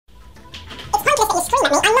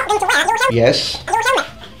Yes.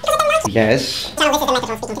 Yes.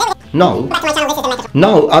 No.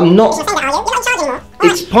 No, I'm not.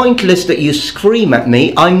 It's pointless that you scream at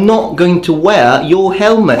me. I'm not going to wear your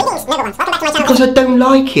helmet. Because I don't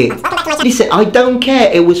like it. Listen, I don't care.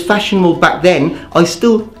 It was fashionable back then. I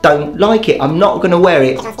still don't like it. I'm not going to wear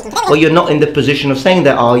it. Well, you're not in the position of saying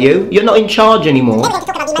that, are you? You're not in charge anymore.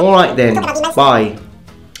 Alright then. Bye.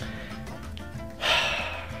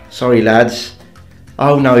 Sorry, lads.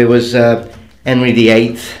 Oh no, it was Henry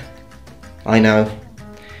VIII. I know.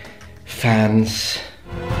 Fans.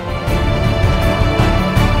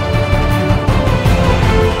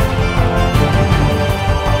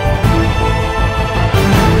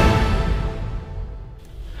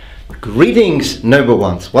 Greetings, noble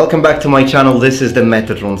ones. Welcome back to my channel. This is the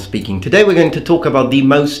Metatron speaking. Today we're going to talk about the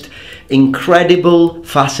most incredible,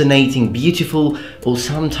 fascinating, beautiful, or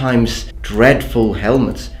sometimes dreadful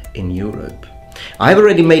helmets in Europe. I've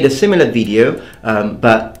already made a similar video,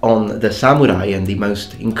 but on the samurai and the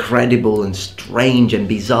most incredible and strange and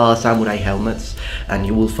bizarre samurai helmets, and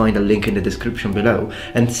you will find a link in the description below.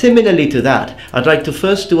 And similarly to that, I'd like to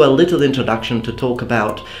first do a little introduction to talk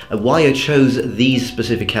about why I chose these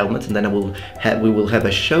specific helmets, and then we will have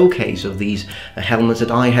a showcase of these helmets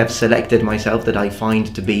that I have selected myself, that I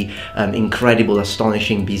find to be incredible,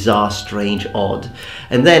 astonishing, bizarre, strange, odd.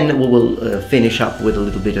 And then we will finish up with a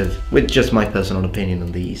little bit with just my personal opinion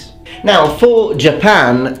on these. Now, for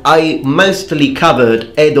Japan, I mostly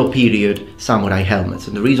covered Edo period samurai helmets,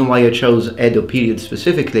 and the reason why I chose Edo period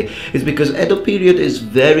specifically is because Edo period is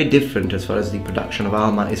very different as far as the production of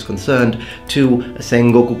armor is concerned to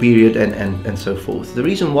Sengoku period and so forth. The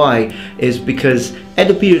reason why is because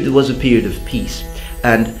Edo period was a period of peace,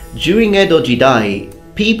 and during Edo Jidai,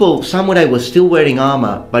 samurai were still wearing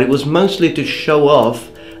armor, but it was mostly to show off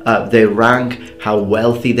their rank, how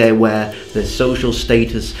wealthy they were, their social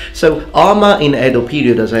status. So armor in Edo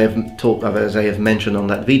period, as I have mentioned on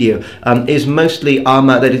that video, is mostly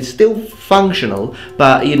armor that is still functional,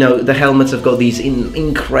 but you know, the helmets have got these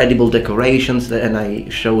incredible decorations, and I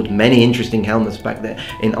showed many interesting helmets back there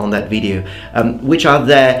on that video, which are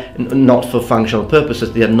there not for functional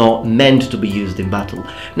purposes. They are not meant to be used in battle.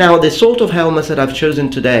 Now, the sort of helmets that I've chosen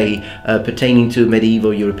today pertaining to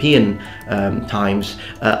medieval European times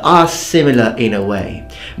are similar in a way,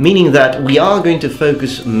 meaning that we are going to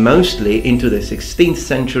focus mostly into the 16th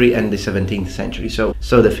century and the 17th century, so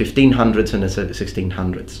the 1500s and the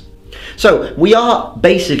 1600s. So we are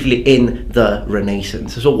basically in the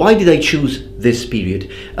Renaissance. So why did I choose this period?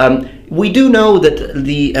 We do know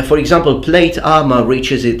that for example, plate armor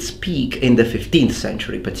reaches its peak in the 15th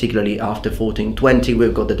century, particularly after 1420.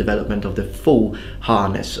 We've got the development of the full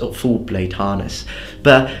harness, or full plate harness.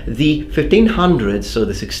 But the 1500s, so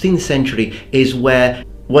the 16th century, is where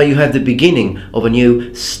you have the beginning of a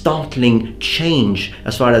new startling change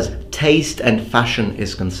as far as taste and fashion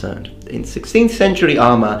is concerned. In 16th century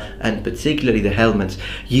armor, and particularly the helmets,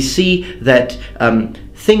 you see that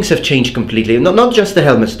things have changed completely. Not just the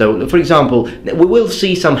helmets though. For example, we will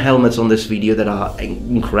see some helmets on this video that are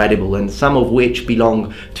incredible, and some of which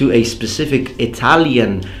belong to a specific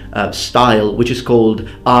Italian style, which is called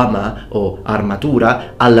armor or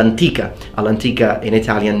armatura all'antica. All'antica in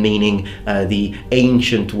Italian meaning the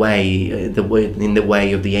ancient way, in the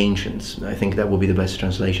way of the ancients. I think that would be the best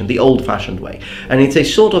translation, the old-fashioned way. And it's a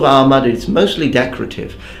sort of armor that is mostly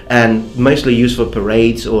decorative and mostly used for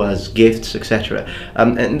parades or as gifts, etc.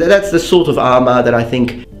 And that's the sort of armor that I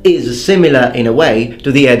think is similar in a way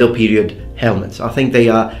to the Edo period helmets. I think they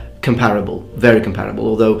are comparable, very comparable,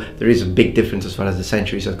 although there is a big difference as far as the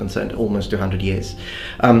centuries are concerned, almost 200 years.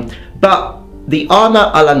 But the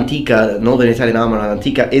armor all'antica, Northern Italian armor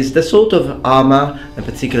all'antica, is the sort of armor, and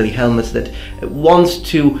particularly helmets, that wants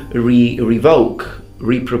to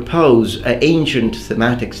repropose ancient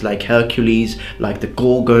thematics like Hercules, like the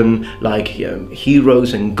Gorgon, like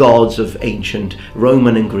heroes and gods of ancient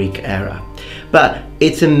Roman and Greek era. But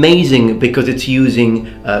it's amazing because it's using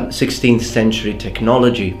 16th century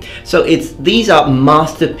technology. So these are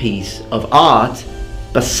masterpieces of art,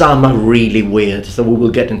 but some are really weird, so we will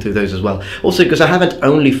get into those as well. Also, because I haven't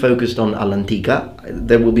only focused on all'antica,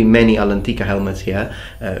 there will be many all'antica helmets here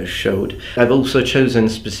showed. I've also chosen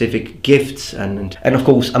specific gifts, and of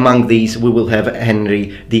course among these we will have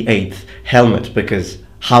Henry VIII helmet, because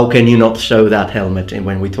how can you not show that helmet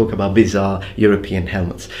when we talk about bizarre European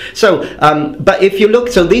helmets? So, but if you look,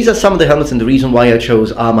 so these are some of the helmets, and the reason why I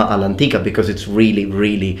chose Arma all'Antica, because it's really,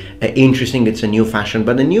 really interesting. It's a new fashion,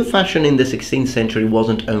 but the new fashion in the 16th century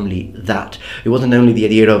wasn't only that. It wasn't only the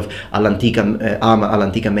idea of all'Antica, Arma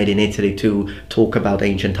all'Antica made in Italy to talk about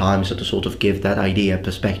ancient times or to sort of give that idea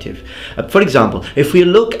perspective. For example, if we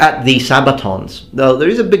look at the sabatons, though there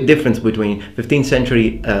is a big difference between 15th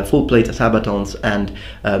century full plate sabatons and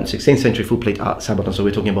 16th century full plate sabaton, so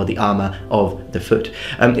we're talking about the armor of the foot.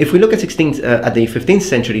 If we look at the 15th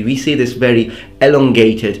century, we see this very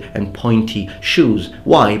elongated and pointy shoes.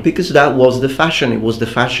 Why? Because that was the fashion. It was the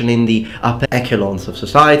fashion in the upper echelons of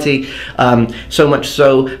society, so much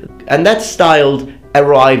so, and that styled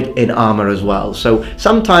arrived in armor as well. So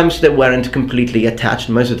sometimes they weren't completely attached.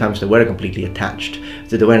 Most of the times they were completely attached.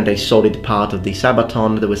 So they weren't a solid part of the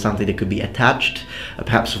sabaton. There was something that could be attached,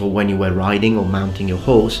 perhaps for when you were riding or mounting your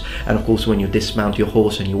horse. And of course, when you dismount your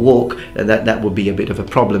horse and you walk, that would be a bit of a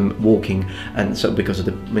problem walking. And so because of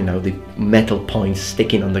the the metal points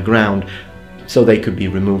sticking on the ground, so they could be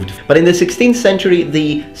removed. But in the 16th century,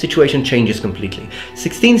 the situation changes completely.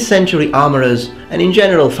 16th century armorers, and in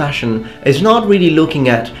general fashion, is not really looking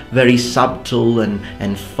at very subtle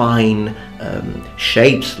and fine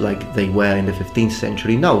shapes like they were in the 15th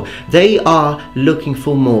century. No, they are looking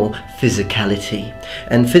for more physicality.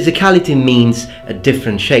 And physicality means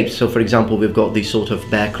different shapes. So for example, we've got these sort of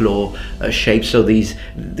bear claw shapes. So these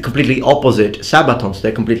completely opposite sabatons,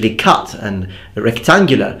 they're completely cut and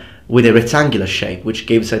rectangular, with a rectangular shape, which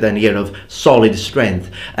gives an idea of solid strength.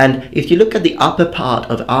 And if you look at the upper part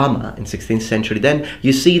of armor in 16th century, then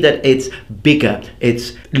you see that it's bigger.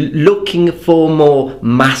 It's looking for more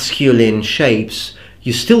masculine shapes.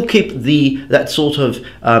 You still keep that sort of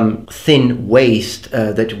thin waist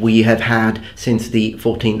that we have had since the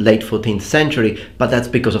late 14th century, but that's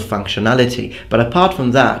because of functionality. But apart from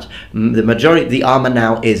that, the armor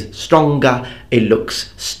now is stronger, it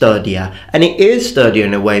looks sturdier. And it is sturdier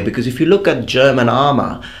in a way, because if you look at German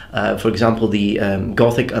armor, for example, the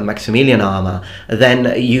Gothic and Maximilian armor,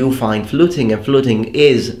 then you find fluting, and fluting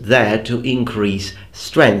is there to increase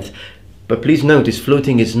strength. But please notice,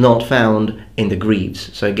 fluting is not found in the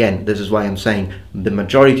greaves. So again, this is why I'm saying the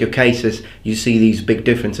majority of cases you see these big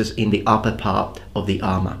differences in the upper part of the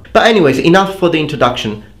armor. But anyways, enough for the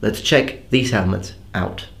introduction. Let's check these helmets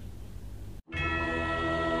out.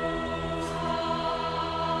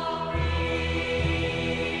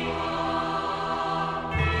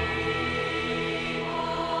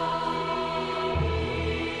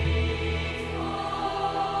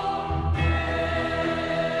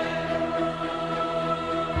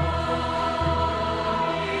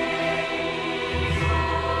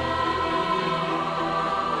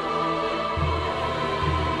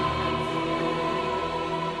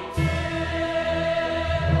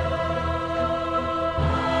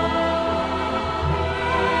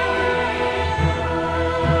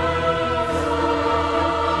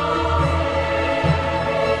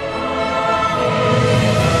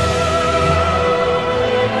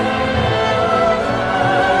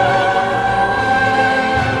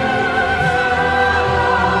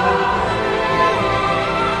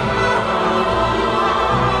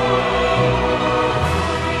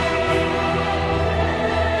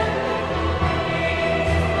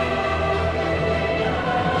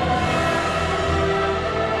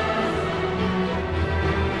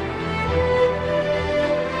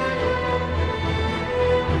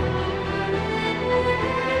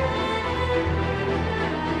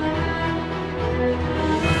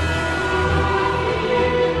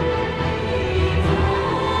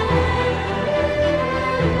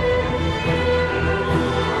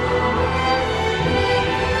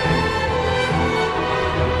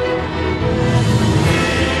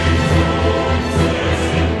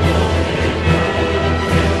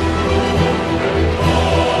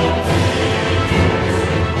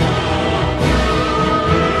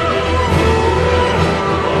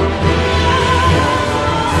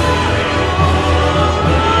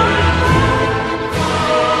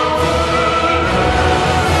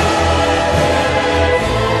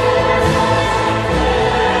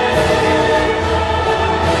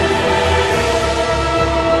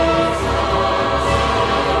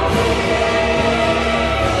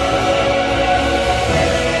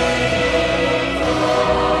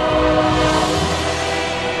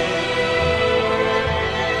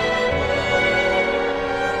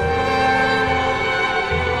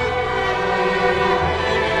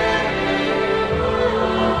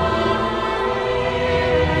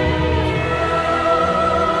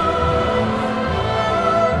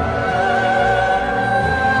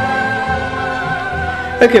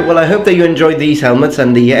 Okay, well, I hope that you enjoyed these helmets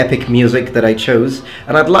and the epic music that I chose,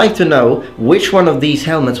 and I'd like to know which one of these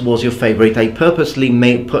helmets was your favorite. I purposely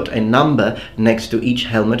put a number next to each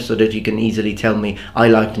helmet so that you can easily tell me, I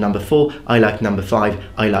liked number 4, I liked number 5,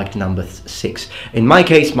 I liked number 6. In my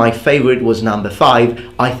case, my favorite was number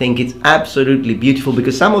 5. I think it's absolutely beautiful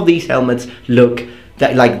because some of these helmets look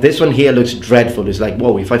like this one here looks dreadful. It's like,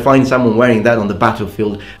 whoa, if I find someone wearing that on the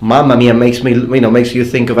battlefield, mamma mia, makes me, makes you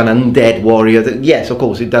think of an undead warrior. Yes, of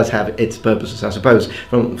course, it does have its purposes, I suppose,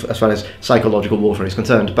 as far as psychological warfare is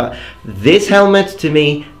concerned. But this helmet, to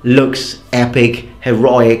me, looks epic,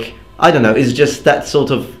 heroic. I don't know, it's just that sort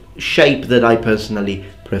of shape that I personally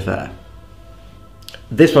prefer.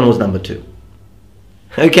 This one was number 2.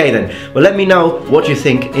 Okay then, well, let me know what you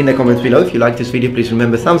think in the comments below. If you like this video, please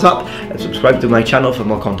remember thumbs up and subscribe to my channel for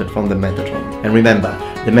more content from the Metatron. And remember,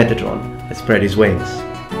 the Metatron has spread his wings.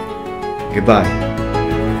 Goodbye.